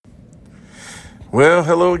Well,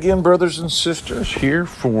 hello again, brothers and sisters, here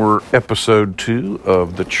for episode 2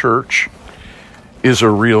 of The Church is a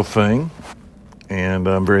Real Thing. And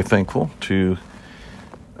I'm very thankful to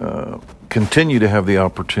continue to have the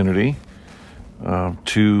opportunity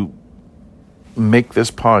to make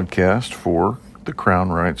this podcast for the Crown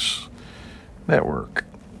Rights Network.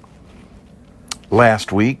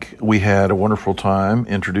 Last week, we had a wonderful time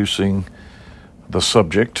introducing the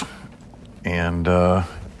subject, and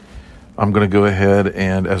I'm going to go ahead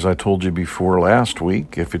and, as I told you before last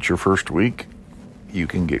week, if it's your first week, you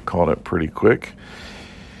can get caught up pretty quick.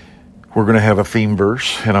 We're going to have a theme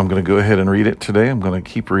verse, and I'm going to go ahead and read it today. I'm going to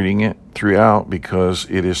keep reading it throughout because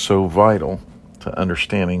it is so vital to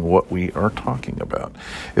understanding what we are talking about.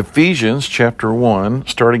 Ephesians chapter 1,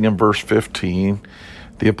 starting in verse 15,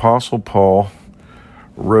 the Apostle Paul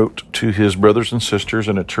wrote to his brothers and sisters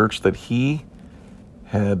in a church that he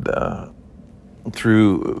had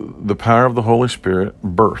through the power of the Holy Spirit,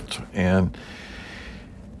 birthed. And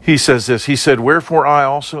he says this, he said, "Wherefore I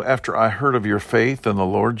also, after I heard of your faith in the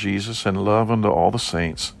Lord Jesus and love unto all the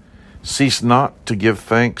saints, cease not to give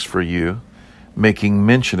thanks for you, making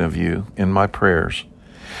mention of you in my prayers,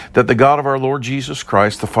 that the God of our Lord Jesus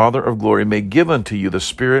Christ, the Father of glory, may give unto you the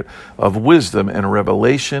spirit of wisdom and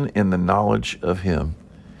revelation in the knowledge of him,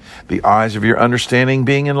 the eyes of your understanding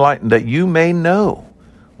being enlightened, that you may know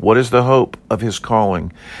what is the hope of his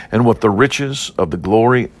calling, and what the riches of the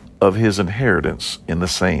glory of his inheritance in the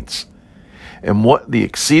saints, and what the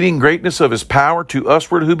exceeding greatness of his power to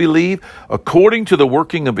usward who believe, according to the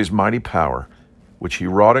working of his mighty power, which he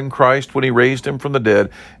wrought in Christ when he raised him from the dead,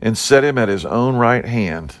 and set him at his own right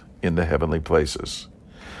hand in the heavenly places,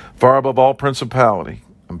 far above all principality,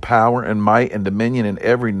 and power, and might, and dominion, in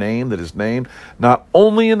every name that is named, not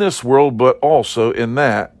only in this world, but also in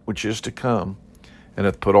that which is to come, and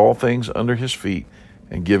hath put all things under his feet,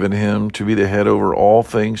 and given him to be the head over all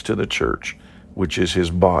things to the church, which is his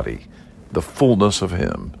body, the fullness of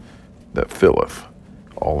him that filleth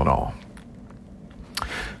all in all."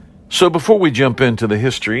 So before we jump into the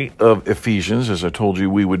history of Ephesians, as I told you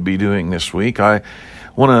we would be doing this week, I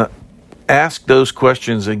want to ask those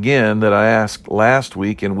questions again that I asked last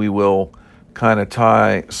week, and we will kind of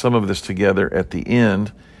tie some of this together at the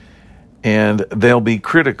end. And they'll be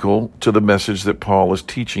critical to the message that Paul is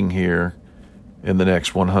teaching here in the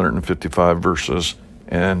next 155 verses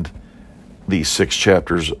and the 6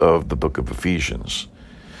 chapters of the book of Ephesians.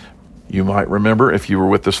 You might remember, if you were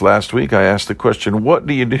with us last week, I asked the question, what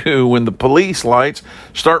do you do when the police lights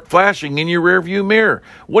start flashing in your rearview mirror?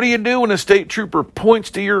 What do you do when a state trooper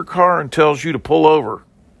points to your car and tells you to pull over?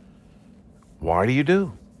 Why do you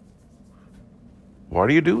do? Why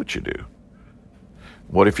do you do what you do?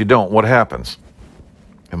 What if you don't? What happens?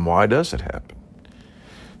 And why does it happen?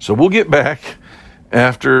 So we'll get back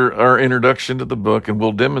after our introduction to the book, and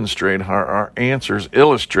we'll demonstrate how our answers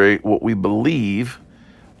illustrate what we believe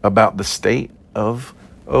about the state of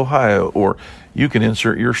Ohio. Or you can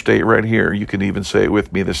insert your state right here. You can even say it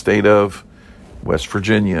with me, the state of West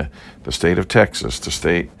Virginia, the state of Texas, the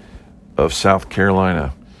state of South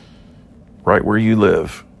Carolina, right where you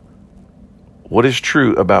live. What is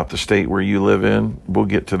true about the state where you live in? We'll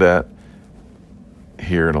get to that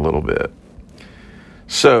here in a little bit.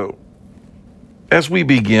 So, as we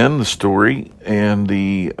begin the story and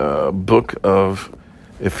the book of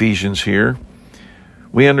Ephesians here,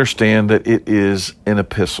 we understand that it is an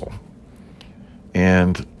epistle.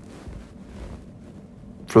 And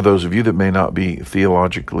for those of you that may not be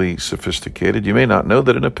theologically sophisticated, you may not know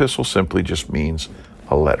that an epistle simply just means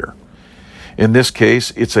a letter. In this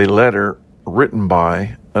case, it's a letter written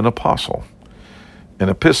by an apostle. An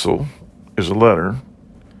epistle is a letter,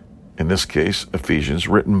 in this case, Ephesians,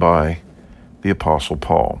 written by the Apostle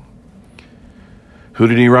Paul. Who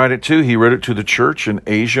did he write it to? He wrote it to the church in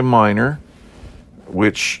Asia Minor,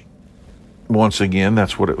 which, once again,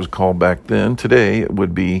 that's what it was called back then. Today, it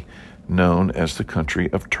would be known as the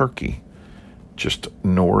country of Turkey, just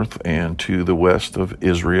north and to the west of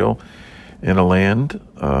Israel, in a land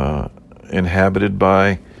inhabited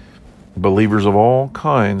by believers of all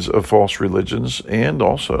kinds of false religions, and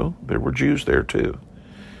also there were Jews there too.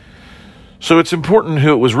 So it's important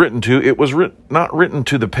who it was written to. It was not written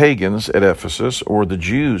to the pagans at Ephesus or the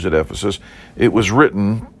Jews at Ephesus. It was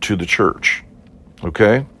written to the church.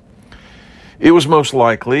 Okay? It was most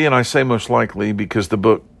likely, and I say most likely because the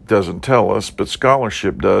book doesn't tell us, but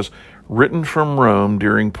scholarship does, written from Rome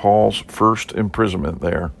during Paul's first imprisonment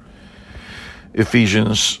there.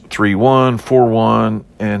 Ephesians 3:1, 4:1,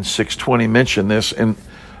 and 6:20 mention this, and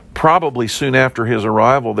probably soon after his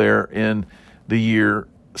arrival there in the year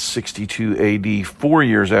 62 AD, 4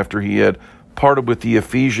 years after he had parted with the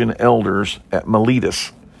Ephesian elders at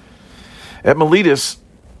Miletus. At Miletus,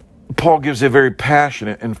 Paul gives a very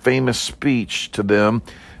passionate and famous speech to them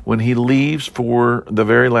when he leaves for the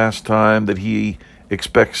very last time that he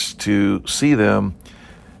expects to see them,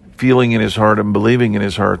 feeling in his heart and believing in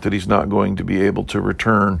his heart that he's not going to be able to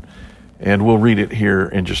return. And we'll read it here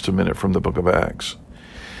in just a minute from the book of Acts.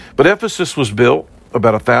 But Ephesus was built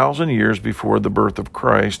about 1,000 years before the birth of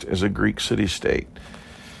Christ as a Greek city-state.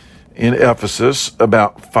 In Ephesus,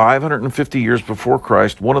 about 550 years before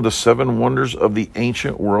Christ, one of the 7 wonders of the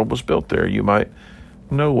ancient world was built there. You might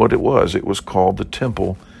know what it was. It was called the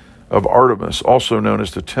Temple of Artemis, also known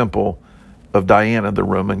as the Temple of Diana, the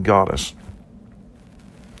Roman goddess.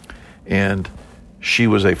 And she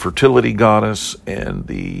was a fertility goddess, and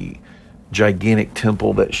the gigantic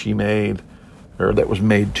temple that she made, or that was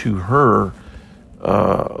made to her,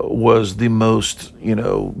 was the most,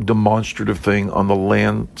 demonstrative thing on the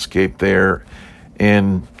landscape there.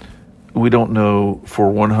 And we don't know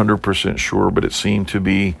for 100% sure, but it seemed to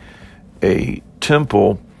be a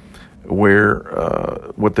temple where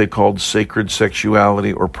what they called sacred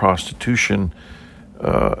sexuality or prostitution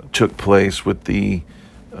took place with the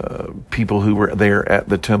people who were there at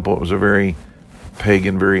the temple. It was a very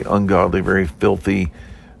pagan, very ungodly, very filthy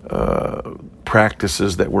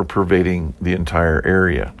practices that were pervading the entire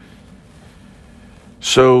area.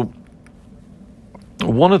 So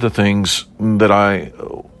one of the things that I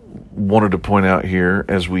wanted to point out here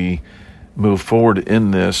as we move forward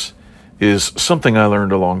in this is something I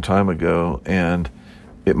learned a long time ago, and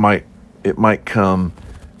it might come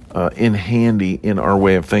in handy in our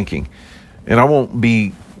way of thinking. And I won't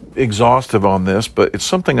be exhaustive on this, but it's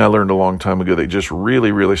something I learned a long time ago that just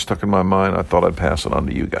really, really stuck in my mind. I thought I'd pass it on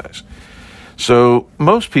to you guys. So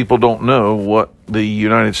most people don't know what the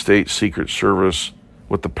United States Secret Service,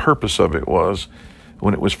 what the purpose of it was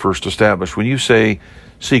when it was first established. When you say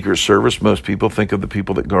Secret Service, most people think of the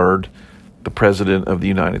people that guard the President of the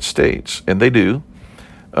United States, and they do.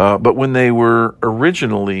 But when they were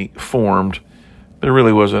originally formed, there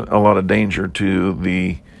really wasn't a lot of danger to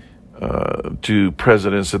to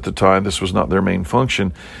presidents at the time. This was not their main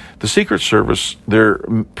function. The Secret Service, their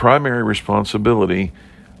primary responsibility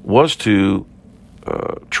was to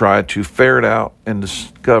try to ferret out and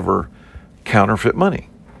discover counterfeit money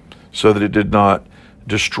so that it did not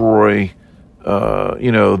destroy,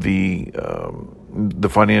 the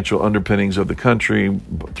financial underpinnings of the country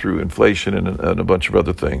through inflation and a bunch of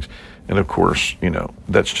other things. And of course,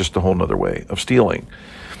 that's just a whole nother way of stealing.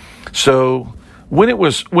 So when it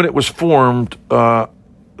was formed,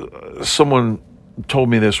 someone told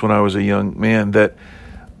me this when I was a young man, that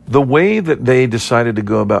the way that they decided to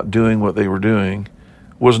go about doing what they were doing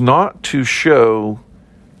was not to show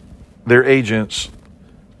their agents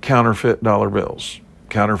counterfeit dollar bills,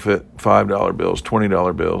 counterfeit $5 bills,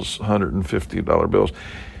 $20 bills, $150 bills.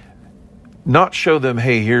 Not show them,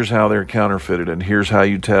 hey, here's how they're counterfeited, and here's how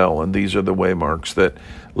you tell, and these are the waymarks that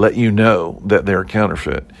let you know that they're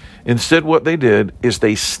counterfeit. Instead, what they did is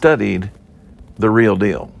they studied the real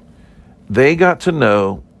deal. They got to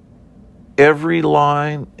know every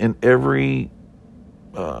line and every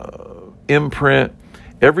imprint,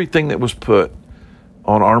 everything that was put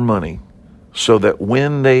on our money, so that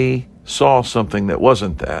when they saw something that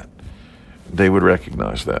wasn't that, they would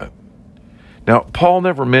recognize that. Now, Paul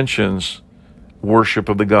never mentions worship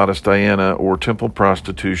of the goddess Diana or temple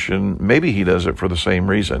prostitution. Maybe he does it for the same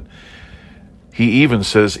reason. He even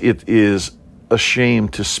says it is a shame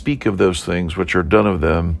to speak of those things which are done of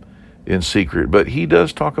them in secret. But he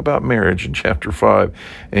does talk about marriage in chapter 5,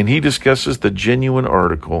 and he discusses the genuine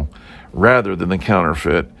article rather than the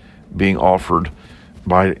counterfeit being offered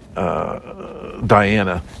by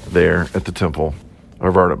Diana there at the Temple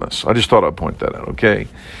of Artemis. I just thought I'd point that out, okay?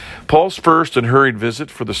 Paul's first and hurried visit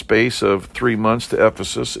for the space of 3 months to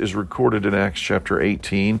Ephesus is recorded in Acts chapter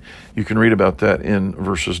 18. You can read about that in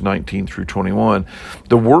verses 19 through 21.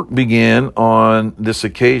 The work began on this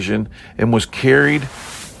occasion and was carried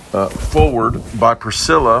forward by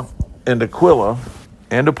Priscilla and Aquila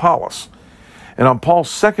and Apollos. And on Paul's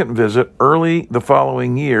second visit, early the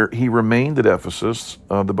following year, he remained at Ephesus,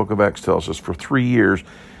 the book of Acts tells us, for 3 years,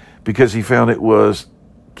 because he found it was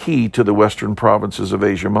key to the western provinces of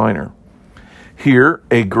Asia Minor. Here,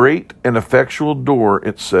 a great and effectual door,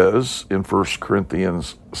 it says in 1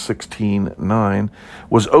 Corinthians 16:9,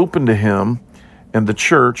 was opened to him, and the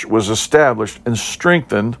church was established and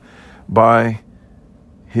strengthened by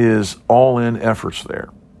his all-in efforts there.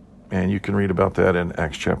 And you can read about that in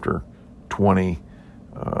Acts chapter 20,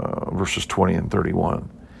 verses 20 and 31.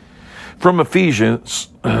 From Ephesus,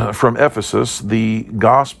 the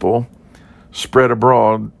gospel spread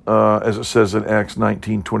abroad, as it says in Acts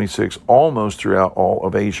 19:26, almost throughout all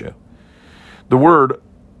of Asia. The word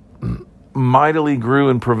mightily grew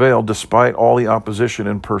and prevailed despite all the opposition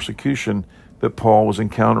and persecution that Paul was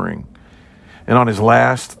encountering. And on his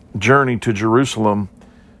last journey to Jerusalem,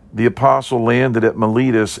 the apostle landed at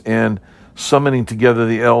Miletus, and summoning together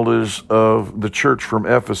the elders of the church from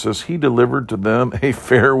Ephesus, he delivered to them a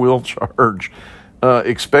farewell charge,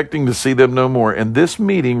 expecting to see them no more. And this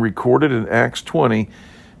meeting, recorded in Acts 20,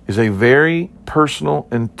 is a very personal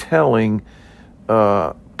and telling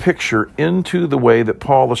picture into the way that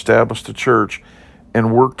Paul established the church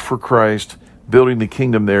and worked for Christ, building the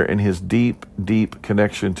kingdom there, and his deep, deep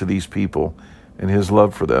connection to these people and his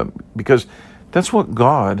love for them. Because that's what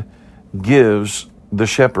God gives the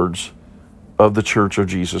shepherds of the church of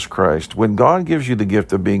Jesus Christ. When God gives you the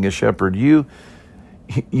gift of being a shepherd, you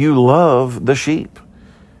love the sheep.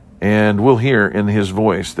 And we'll hear in his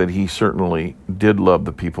voice that he certainly did love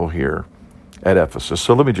the people here at Ephesus.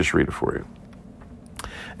 So let me just read it for you.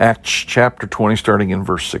 Acts chapter 20, starting in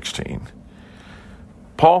verse 16.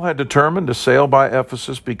 Paul had determined to sail by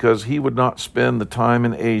Ephesus because he would not spend the time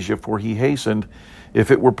in Asia, for he hastened,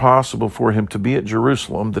 if it were possible for him, to be at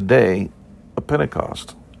Jerusalem the day of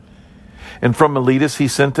Pentecost. And from Miletus he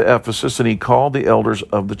sent to Ephesus, and he called the elders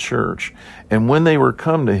of the church. And when they were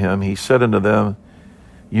come to him, he said unto them,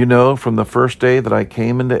 You know from the first day that I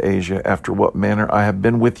came into Asia, after what manner I have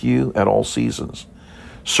been with you at all seasons,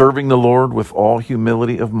 serving the Lord with all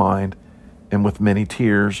humility of mind, and with many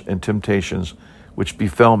tears and temptations, which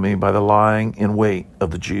befell me by the lying in wait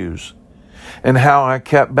of the Jews. And how I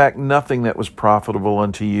kept back nothing that was profitable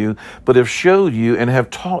unto you, but have showed you and have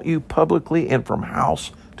taught you publicly and from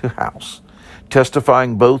house to house,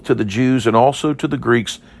 testifying both to the Jews and also to the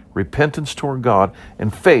Greeks repentance toward God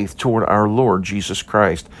and faith toward our Lord Jesus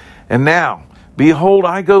Christ. And now, behold,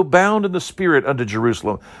 I go bound in the Spirit unto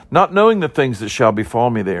Jerusalem, not knowing the things that shall befall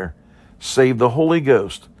me there, save the Holy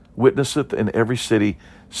Ghost witnesseth in every city,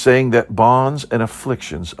 saying that bonds and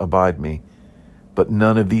afflictions abide me. But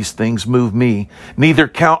none of these things move me, neither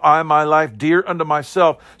count I my life dear unto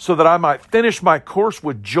myself, so that I might finish my course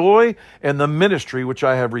with joy and the ministry which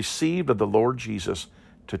I have received of the Lord Jesus,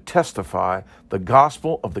 to testify the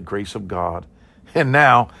gospel of the grace of God. And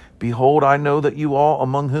now, behold, I know that you all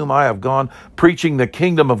among whom I have gone preaching the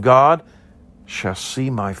kingdom of God shall see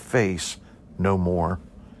my face no more.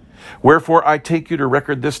 Wherefore I take you to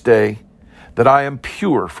record this day that I am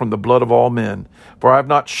pure from the blood of all men, for I have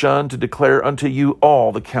not shunned to declare unto you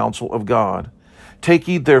all the counsel of God. Take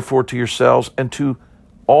heed therefore to yourselves and to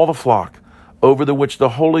all the flock, over the which the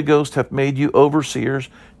Holy Ghost hath made you overseers,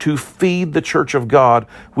 to feed the church of God,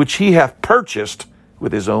 which he hath purchased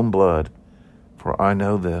with his own blood. For I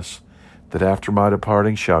know this, that after my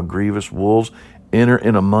departing shall grievous wolves enter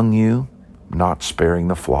in among you, not sparing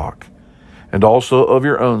the flock. And also of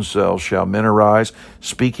your own selves shall men arise,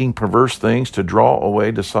 speaking perverse things to draw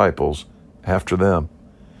away disciples after them.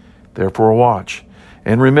 Therefore watch,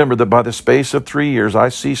 and remember that by the space of 3 years I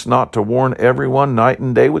cease not to warn everyone night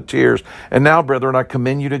and day with tears. And now, brethren, I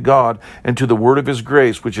commend you to God and to the word of his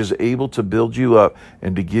grace, which is able to build you up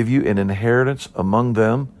and to give you an inheritance among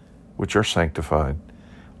them which are sanctified.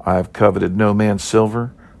 I have coveted no man's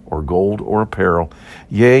silver or gold or apparel.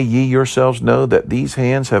 Yea, ye yourselves know that these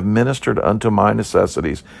hands have ministered unto my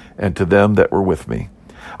necessities, and to them that were with me.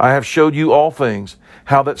 I have showed you all things,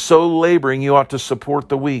 how that so laboring you ought to support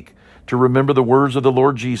the weak, to remember the words of the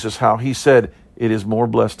Lord Jesus, how he said, It is more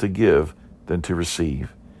blessed to give than to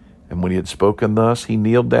receive. And when he had spoken thus, he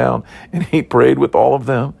kneeled down, and he prayed with all of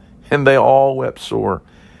them, and they all wept sore,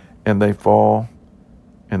 and they fell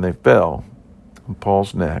on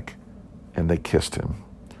Paul's neck, and they kissed him,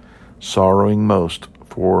 sorrowing most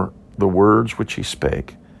for the words which he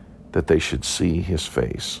spake, that they should see his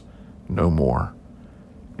face no more.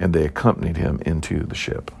 And they accompanied him into the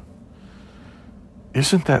ship.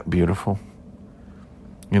 Isn't that beautiful?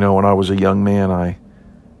 You know, when I was a young man, I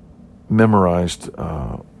memorized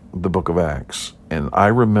the book of Acts. And I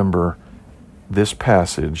remember this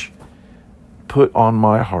passage put on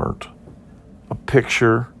my heart a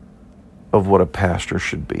picture of what a pastor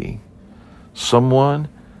should be. Someone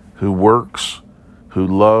who works, who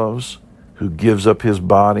loves, who gives up his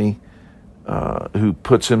body, who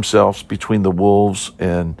puts himself between the wolves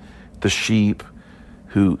and the sheep,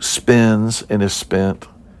 who spends and is spent.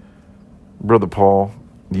 Brother Paul,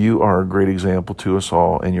 you are a great example to us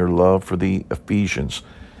all, and your love for the Ephesians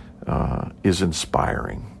is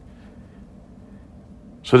inspiring.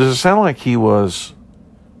 So does it sound like he was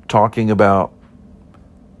talking about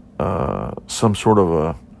some sort of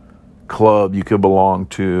a club you could belong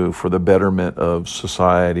to for the betterment of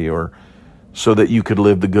society, or so that you could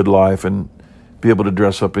live the good life and be able to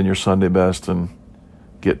dress up in your Sunday best and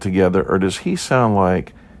get together? Or does he sound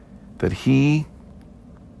like that he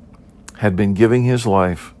had been giving his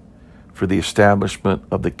life for the establishment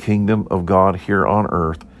of the kingdom of God here on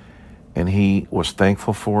earth, and he was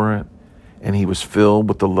thankful for it, and he was filled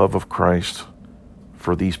with the love of Christ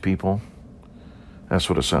for these people? That's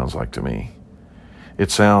what it sounds like to me.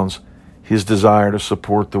 It sounds his desire to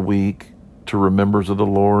support the weak, to remember the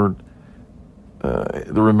Lord,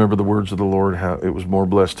 remember the words of the Lord, how it was more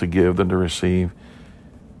blessed to give than to receive.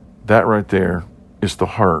 That right there is the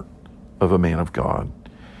heart of a man of God.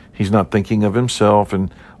 He's not thinking of himself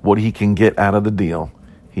and what he can get out of the deal.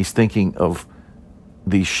 He's thinking of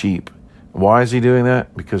these sheep. Why is he doing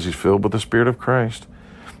that? Because he's filled with the Spirit of Christ.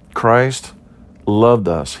 Christ loved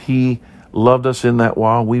us. He loved us in that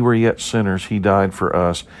while we were yet sinners, he died for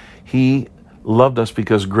us. He loved us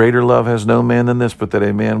because greater love has no man than this, but that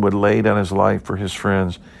a man would lay down his life for his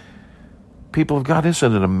friends. People of God,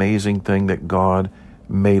 isn't it an amazing thing that God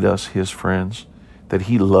made us his friends? That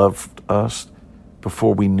he loved us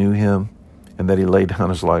before we knew him, and that he laid down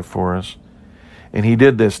his life for us. And he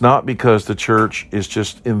did this not because the church is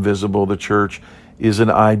just invisible. The church is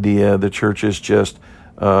an idea. The church is just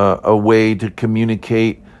a way to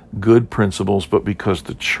communicate good principles, but because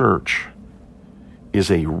the church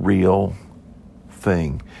is a real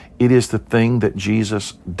thing. It is the thing that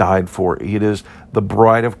Jesus died for. It is the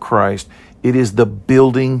bride of Christ. It is the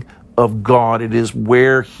building of God. It is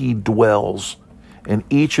where he dwells. And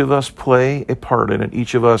each of us play a part in it.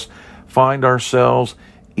 Each of us find ourselves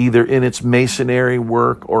either in its masonry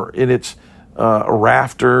work or in its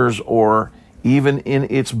rafters or even in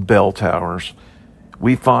its bell towers.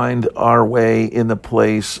 We find our way in the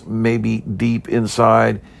place, maybe deep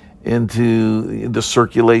inside into the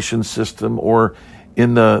circulation system or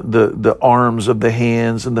in the arms of the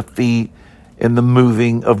hands and the feet and the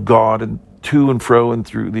moving of God and to and fro and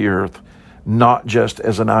through the earth, not just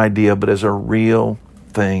as an idea, but as a real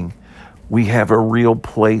thing. We have a real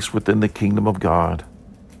place within the kingdom of God.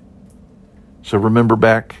 So remember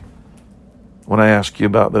back when I asked you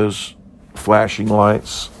about those flashing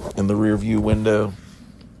lights in the rear view window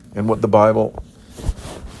and what the Bible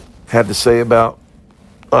had to say about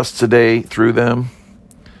us today through them.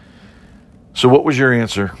 So what was your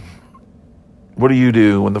answer? What do you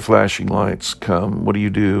do when the flashing lights come? What do you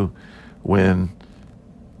do when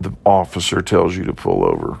the officer tells you to pull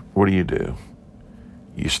over? What do?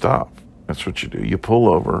 You stop. That's what you do. You pull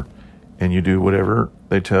over and you do whatever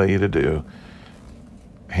they tell you to do.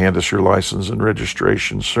 Hand us your license and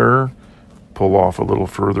registration, sir. Pull off a little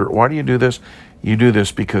further. Why do you do this? You do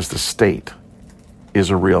this because the state is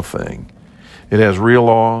a real thing. It has real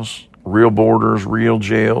laws, real borders, real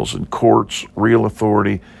jails and courts, real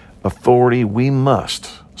authority. Authority we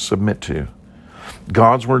must submit to.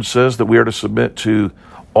 God's word says that we are to submit to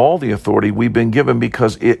all the authority we've been given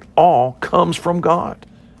because it all comes from God.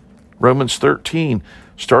 Romans 13,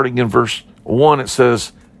 starting in verse 1, it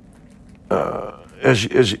says,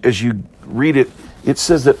 as you read it, it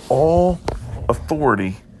says that all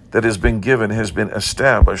authority that has been given has been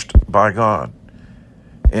established by God.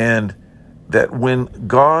 And that when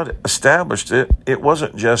God established it, it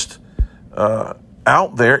wasn't just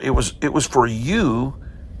out there. It was for you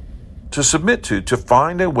to submit to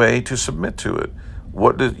find a way to submit to it.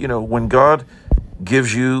 When God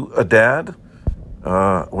gives you a dad,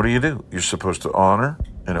 what do? You're supposed to honor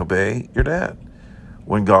and obey your dad.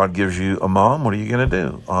 When God gives you a mom, what are you going to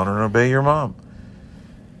do? Honor and obey your mom.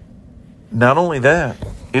 Not only that,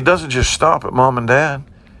 it doesn't just stop at mom and dad.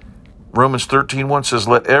 Romans 13:1 says,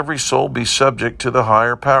 "Let every soul be subject to the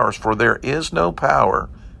higher powers, for there is no power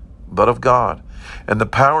but of God. And the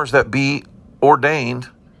powers that be ordained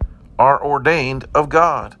are ordained of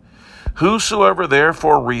God. Whosoever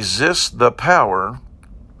therefore resists the power,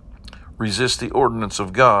 resists the ordinance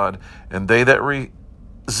of God, and they that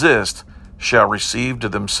resist shall receive to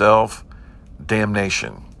themselves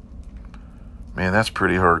damnation." Man, that's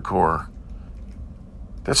pretty hardcore.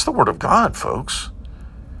 That's the word of God, folks.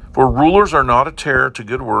 "For rulers are not a terror to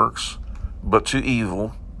good works, but to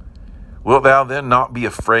evil. Wilt thou then not be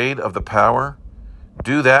afraid of the power?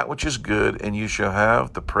 Do that which is good, and you shall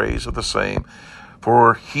have the praise of the same.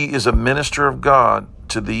 For he is a minister of God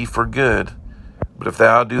to thee for good. But if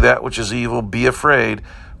thou do that which is evil, be afraid,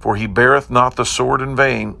 for he beareth not the sword in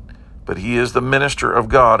vain, but he is the minister of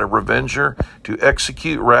God, a revenger to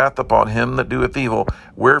execute wrath upon him that doeth evil.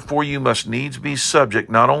 Wherefore you must needs be subject,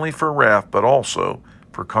 not only for wrath, but also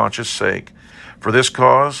for conscience sake. For this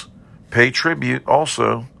cause pay tribute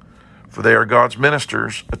also, for they are God's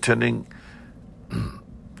ministers, attending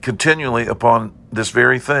continually upon this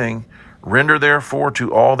very thing. Render therefore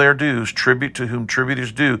to all their dues, tribute to whom tribute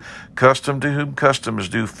is due, custom to whom custom is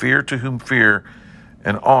due, fear to whom fear,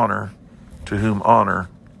 and honor to whom honor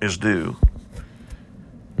is due.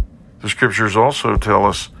 The scriptures also tell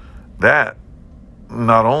us that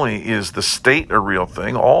not only is the state a real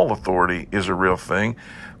thing, all authority is a real thing,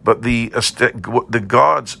 but the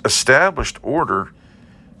God's established order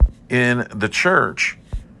in the church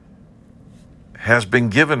has been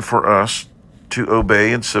given for us to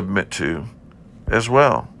obey and submit to as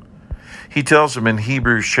well. He tells them in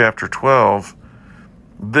Hebrews chapter 12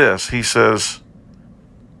 this. He says,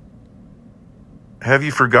 have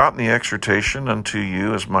you forgotten the exhortation unto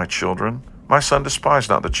you as my children? My son, despise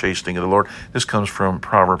not the chastening of the Lord. This comes from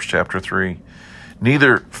Proverbs chapter 3.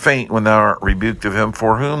 Neither faint when thou art rebuked of him,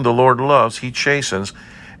 for whom the Lord loves, he chastens,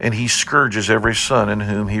 and he scourges every son in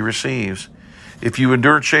whom he receives. If you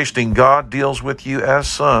endure chastening, God deals with you as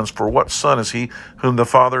sons. For what son is he whom the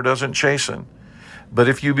Father doesn't chasten? But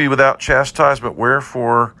if you be without chastisement,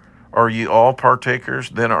 wherefore are ye all partakers?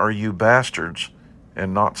 Then are you bastards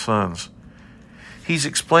and not sons. He's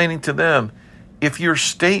explaining to them, if your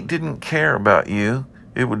state didn't care about you,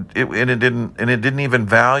 it didn't even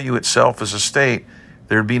value itself as a state,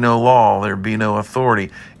 there'd be no law, there'd be no authority.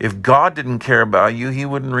 If God didn't care about you, he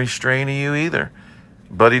wouldn't restrain you either.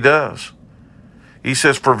 But he does. He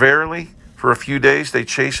says, for verily, for a few days they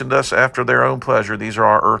chastened us after their own pleasure. These are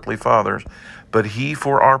our earthly fathers. But he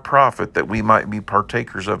for our profit, that we might be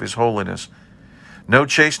partakers of his holiness. No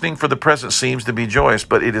chastening for the present seems to be joyous,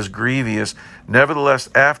 but it is grievous. Nevertheless,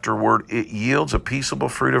 afterward it yields a peaceable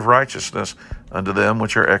fruit of righteousness unto them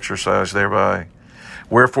which are exercised thereby.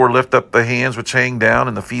 Wherefore lift up the hands which hang down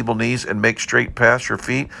and the feeble knees, and make straight paths your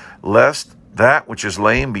feet, lest that which is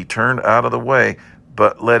lame be turned out of the way,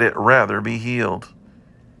 but let it rather be healed.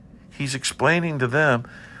 He's explaining to them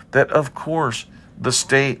that, of course, the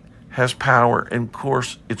state has power, and of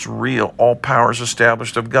course it's real. All power is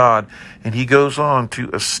established of God. And he goes on to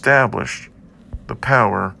establish the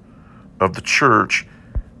power of the church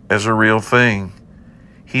as a real thing.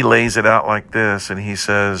 He lays it out like this, and he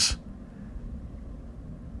says,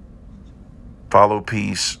 follow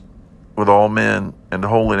peace with all men, and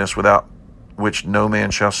holiness, without which no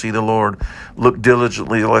man shall see the Lord. Look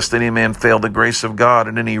diligently, lest any man fail the grace of God,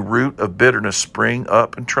 and any root of bitterness spring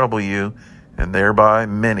up and trouble you, and thereby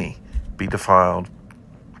many be defiled.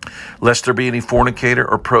 Lest there be any fornicator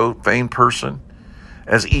or profane person,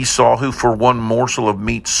 as Esau, who for one morsel of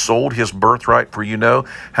meat sold his birthright. For you know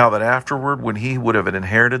how that afterward, when he would have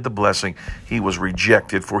inherited the blessing, he was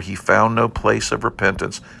rejected, for he found no place of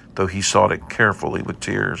repentance, though he sought it carefully with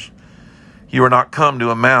tears. You are not come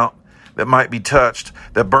to a mount that might be touched,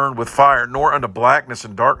 that burned with fire, nor unto blackness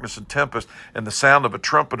and darkness and tempest, and the sound of a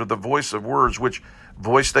trumpet, of the voice of words, which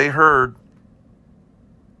voice they heard,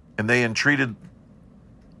 and they entreated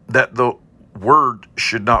that the word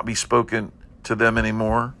should not be spoken to them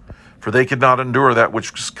anymore, for they could not endure that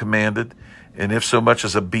which was commanded. And if so much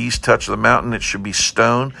as a beast touch the mountain, it should be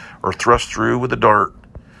stoned or thrust through with a dart.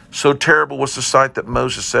 So terrible was the sight that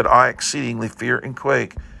Moses said, I exceedingly fear and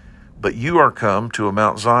quake. But you are come to a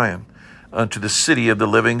Mount Zion, unto the city of the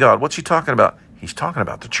living God. What's he talking about? He's talking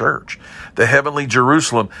about the church, the heavenly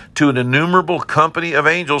Jerusalem, to an innumerable company of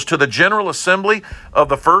angels, to the general assembly of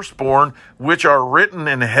the firstborn, which are written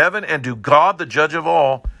in heaven, and to God the judge of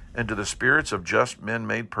all, and to the spirits of just men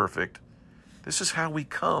made perfect. This is how we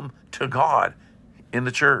come to God in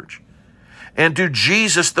the church. And to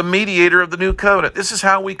Jesus, the mediator of the new covenant. This is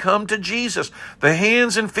how we come to Jesus. The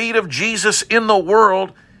hands and feet of Jesus in the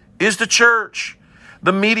world is the church.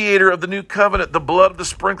 The mediator of the new covenant, the blood of the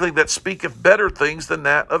sprinkling that speaketh better things than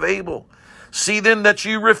that of Abel. See then that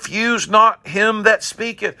you refuse not him that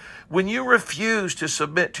speaketh. When you refuse to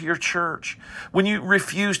submit to your church, when you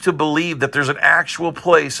refuse to believe that there's an actual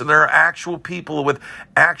place and there are actual people with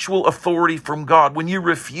actual authority from God, when you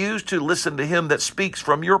refuse to listen to him that speaks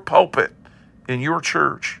from your pulpit in your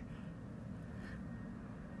church,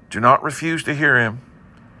 do not refuse to hear him.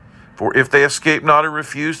 For if they escape not and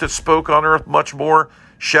refuse that spoke on earth, much more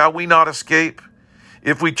shall we not escape,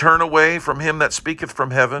 if we turn away from him that speaketh from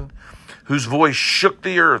heaven, whose voice shook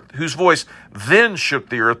the earth, whose voice then shook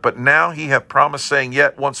the earth, but now he hath promised, saying,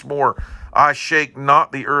 yet once more, I shake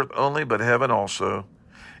not the earth only, but heaven also.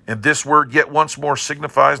 And this word yet once more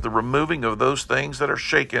signifies the removing of those things that are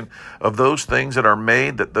shaken, of those things that are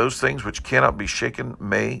made, that those things which cannot be shaken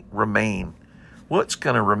may remain. What's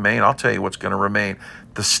going to remain? I'll tell you what's going to remain.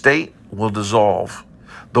 The state will dissolve.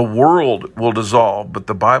 The world will dissolve. But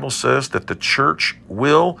the Bible says that the church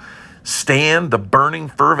will stand. The burning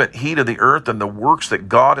fervent heat of the earth and the works that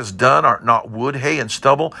God has done are not wood, hay, and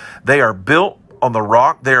stubble. They are built on the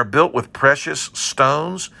rock. They are built with precious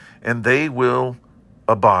stones, and they will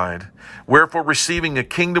abide. Wherefore, receiving a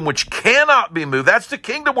kingdom which cannot be moved. That's the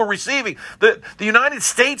kingdom we're receiving. The United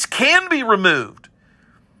States can be removed.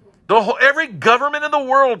 Every government in the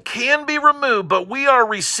world can be removed, but we are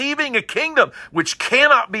receiving a kingdom which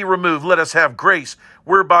cannot be removed. Let us have grace,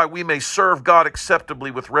 whereby we may serve God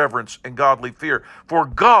acceptably with reverence and godly fear. For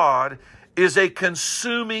God is a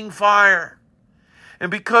consuming fire. And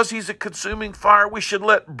because he's a consuming fire, we should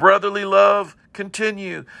let brotherly love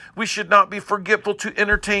continue. We should not be forgetful to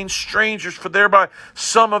entertain strangers, for thereby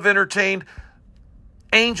some have entertained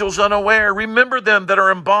angels unaware. Remember them that are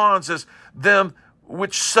in bonds as them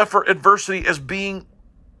which suffer adversity, as being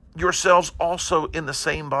yourselves also in the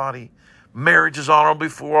same body. Marriage is honorable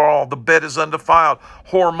before all. The bed is undefiled.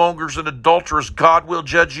 Whoremongers and adulterers, God will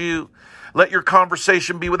judge you. Let your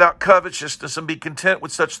conversation be without covetousness, and be content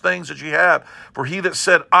with such things as you have. For he that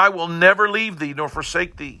said, I will never leave thee nor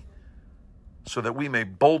forsake thee, so that we may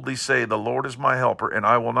boldly say, the Lord is my helper, and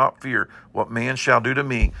I will not fear what man shall do to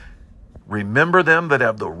me. Remember them that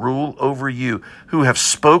have the rule over you, who have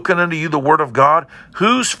spoken unto you the word of God,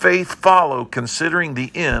 whose faith follow, considering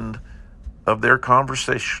the end of their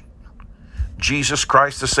conversation. Jesus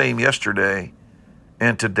Christ the same yesterday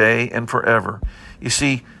and today and forever. You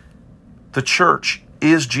see, the church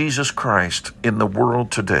is Jesus Christ in the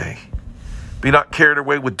world today. Be not carried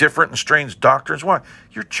away with different and strange doctrines. Why?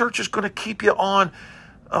 Your church is going to keep you on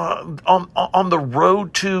the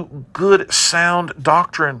road to good, sound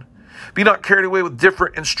doctrine. Be not carried away with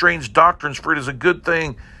different and strange doctrines, for it is a good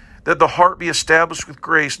thing that the heart be established with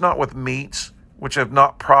grace, not with meats, which have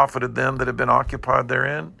not profited them that have been occupied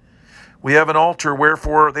therein. We have an altar,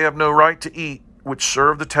 wherefore they have no right to eat, which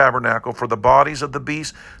serve the tabernacle, for the bodies of the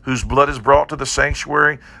beasts whose blood is brought to the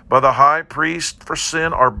sanctuary by the high priest for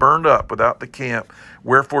sin are burned up without the camp.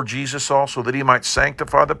 Wherefore Jesus also, that he might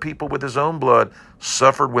sanctify the people with his own blood,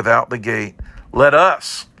 suffered without the gate. Let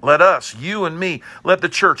us, you and me, let the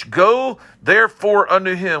church go therefore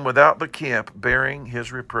unto him without the camp, bearing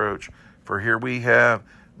his reproach. For here we have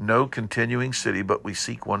no continuing city, but we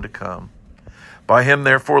seek one to come. By him,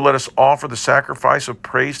 therefore, let us offer the sacrifice of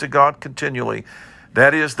praise to God continually.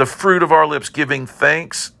 That is the fruit of our lips, giving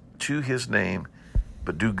thanks to his name.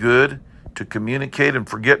 But do good to communicate, and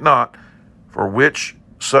forget not, for which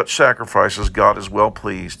such sacrifices God is well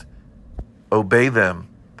pleased. Obey them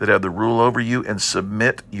that have the rule over you, and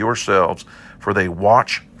submit yourselves, for they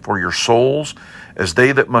watch for your souls, as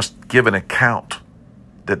they that must give an account,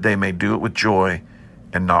 that they may do it with joy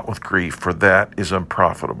and not with grief, for that is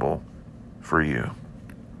unprofitable for you.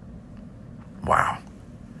 Wow.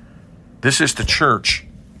 This is the church,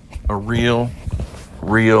 a real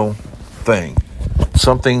thing.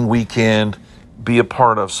 Something we can be a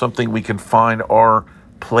part of, something we can find our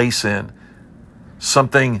place in,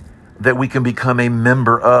 something that we can become a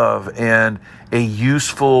member of and a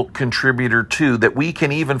useful contributor to, that we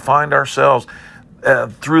can even find ourselves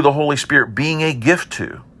through the Holy Spirit being a gift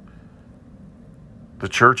to. The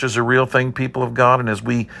church is a real thing, people of God, and as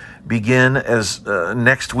we begin,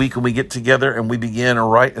 next week when we get together and we begin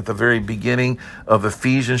right at the very beginning of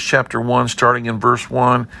Ephesians chapter 1, starting in verse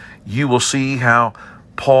 1, you will see how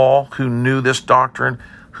Paul, who knew this doctrine,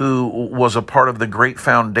 who was a part of the great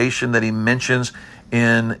foundation that he mentions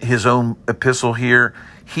in his own epistle here,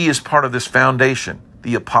 he is part of this foundation,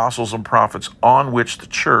 the apostles and prophets, on which the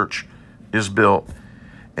church is built.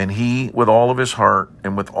 And he, with all of his heart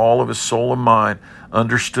and with all of his soul and mind,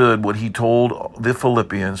 understood what he told the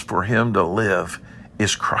Philippians: for him to live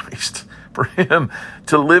is Christ. For him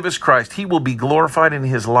to live is Christ. He will be glorified in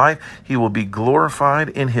his life. He will be glorified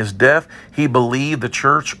in his death. He believed the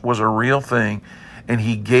church was a real thing, and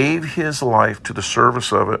he gave his life to the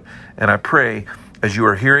service of it. And I pray, as you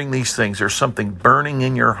are hearing these things, there's something burning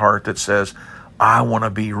in your heart that says, I want to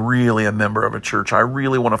be really a member of a church. I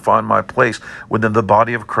really want to find my place within the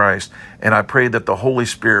body of Christ. And I pray that the Holy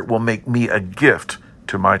Spirit will make me a gift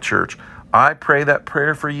to my church. I pray that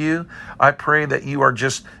prayer for you. I pray that you are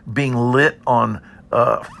just being lit on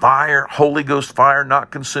fire, Holy Ghost fire, not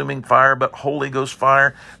consuming fire, but Holy Ghost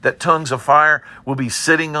fire. That tongues of fire will be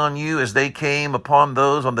sitting on you as they came upon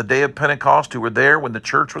those on the day of Pentecost who were there when the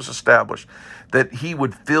church was established. That he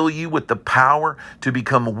would fill you with the power to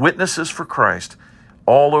become witnesses for Christ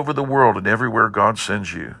all over the world and everywhere God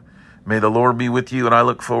sends you. May the Lord be with you, and I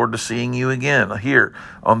look forward to seeing you again here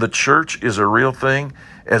on The Church is a Real Thing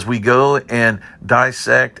as we go and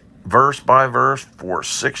dissect verse by verse for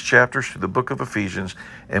 6 chapters through the book of Ephesians,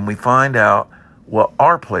 and we find out what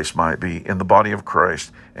our place might be in the body of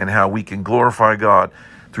Christ and how we can glorify God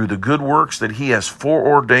through the good works that he has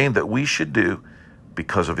foreordained that we should do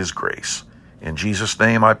because of his grace. In Jesus'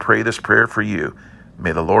 name, I pray this prayer for you.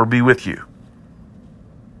 May the Lord be with you,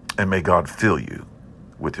 and may God fill you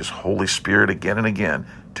with his Holy Spirit again and again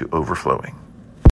to overflowing.